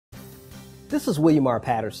This is William R.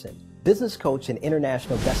 Patterson, business coach and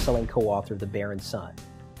international best-selling co-author of The Bear and Son.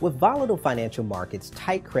 With volatile financial markets,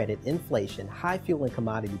 tight credit, inflation, high fuel and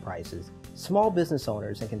commodity prices, small business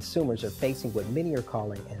owners and consumers are facing what many are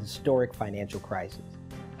calling a historic financial crisis.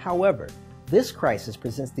 However, this crisis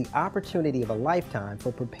presents the opportunity of a lifetime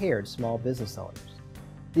for prepared small business owners.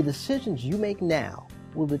 The decisions you make now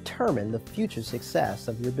will determine the future success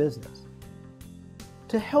of your business.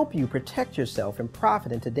 To help you protect yourself and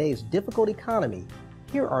profit in today's difficult economy,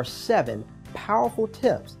 here are 7 powerful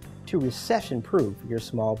tips to recession-proof your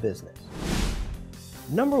small business.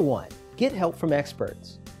 Number 1, get help from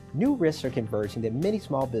experts. New risks are converging that many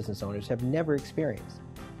small business owners have never experienced.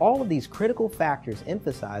 All of these critical factors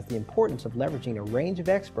emphasize the importance of leveraging a range of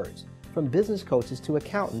experts, from business coaches to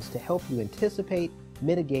accountants, to help you anticipate,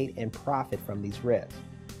 mitigate, and profit from these risks.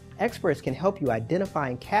 Experts can help you identify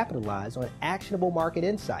and capitalize on actionable market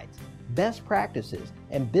insights, best practices,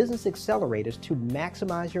 and business accelerators to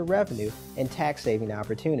maximize your revenue and tax-saving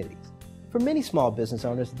opportunities. For many small business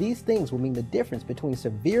owners, these things will mean the difference between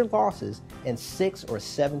severe losses and 6- or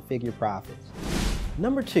 7-figure profits.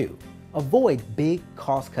 Number 2, avoid big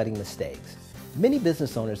cost-cutting mistakes. Many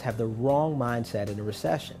business owners have the wrong mindset in a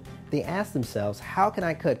recession. They ask themselves, how can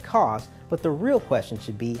I cut costs? But the real question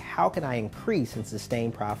should be, how can I increase and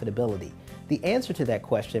sustain profitability? The answer to that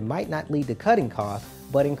question might not lead to cutting costs,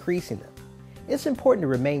 but increasing them. It's important to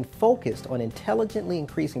remain focused on intelligently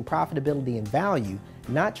increasing profitability and value,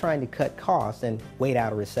 not trying to cut costs and wait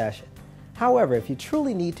out a recession. However, if you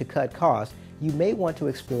truly need to cut costs, you may want to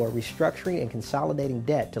explore restructuring and consolidating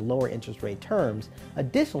debt to lower interest rate terms.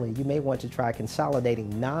 Additionally, you may want to try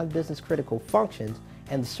consolidating non-business critical functions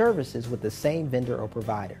and services with the same vendor or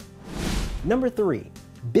provider. Number 3,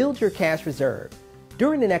 build your cash reserve.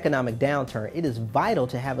 During an economic downturn, it is vital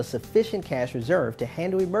to have a sufficient cash reserve to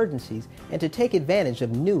handle emergencies and to take advantage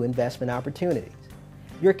of new investment opportunities.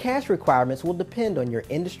 Your cash requirements will depend on your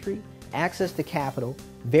industry, access to capital,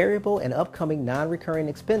 variable and upcoming non-recurring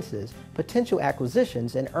expenses, potential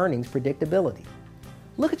acquisitions, and earnings predictability.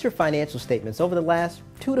 Look at your financial statements over the last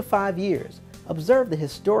 2 to 5 years. Observe the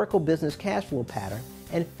historical business cash flow pattern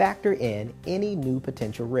and factor in any new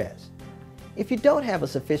potential risks. If you don't have a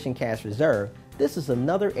sufficient cash reserve, this is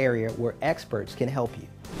another area where experts can help you.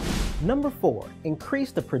 Number 4,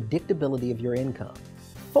 increase the predictability of your income.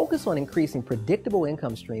 Focus on increasing predictable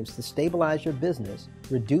income streams to stabilize your business,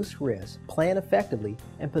 reduce risk, plan effectively,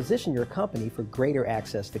 and position your company for greater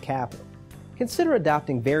access to capital. Consider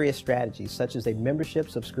adopting various strategies such as a membership,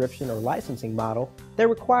 subscription, or licensing model that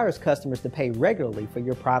requires customers to pay regularly for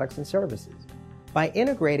your products and services. By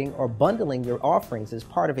integrating or bundling your offerings as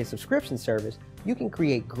part of a subscription service, you can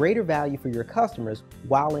create greater value for your customers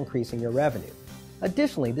while increasing your revenue.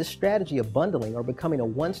 Additionally, this strategy of bundling or becoming a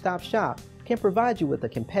one-stop shop can provide you with a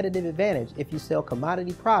competitive advantage if you sell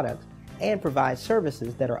commodity products and provide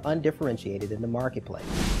services that are undifferentiated in the marketplace.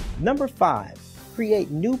 Number 5,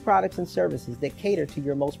 create new products and services that cater to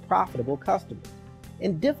your most profitable customers.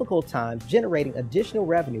 In difficult times, generating additional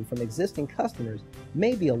revenue from existing customers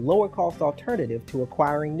may be a lower-cost alternative to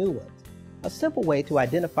acquiring new ones. A simple way to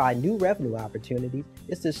identify new revenue opportunities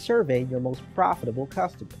is to survey your most profitable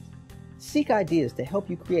customers. Seek ideas to help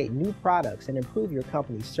you create new products and improve your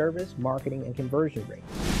company's service, marketing, and conversion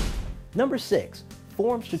rates. Number 6,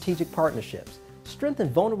 form strategic partnerships. Strengthen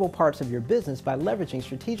vulnerable parts of your business by leveraging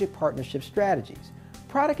strategic partnership strategies.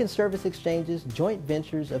 Product and service exchanges, joint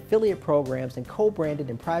ventures, affiliate programs, and co-branded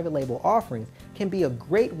and private label offerings can be a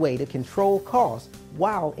great way to control costs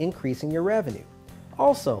while increasing your revenue.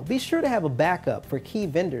 Also, be sure to have a backup for key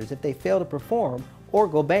vendors if they fail to perform or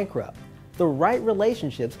go bankrupt. The right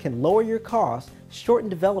relationships can lower your costs, shorten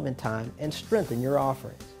development time, and strengthen your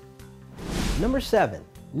offerings. Number 7,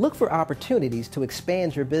 look for opportunities to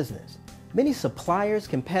expand your business. Many suppliers,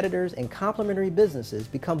 competitors, and complementary businesses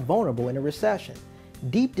become vulnerable in a recession.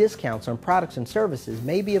 Deep discounts on products and services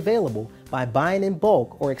may be available by buying in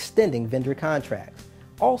bulk or extending vendor contracts.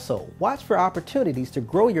 Also, watch for opportunities to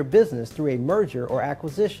grow your business through a merger or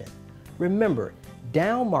acquisition. Remember,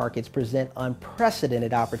 down markets present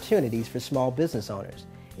unprecedented opportunities for small business owners.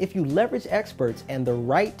 If you leverage experts and the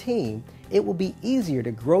right team, it will be easier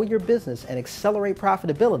to grow your business and accelerate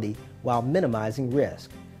profitability while minimizing risk.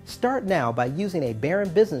 Start now by using a Barron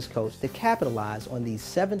business coach to capitalize on these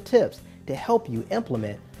 7 tips to help you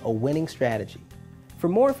implement a winning strategy. For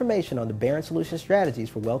more information on the Barron Solution Strategies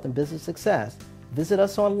for Wealth and Business Success, visit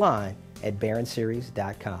us online at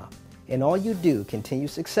barronseries.com. In all you do, continue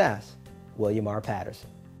success. William R. Patterson.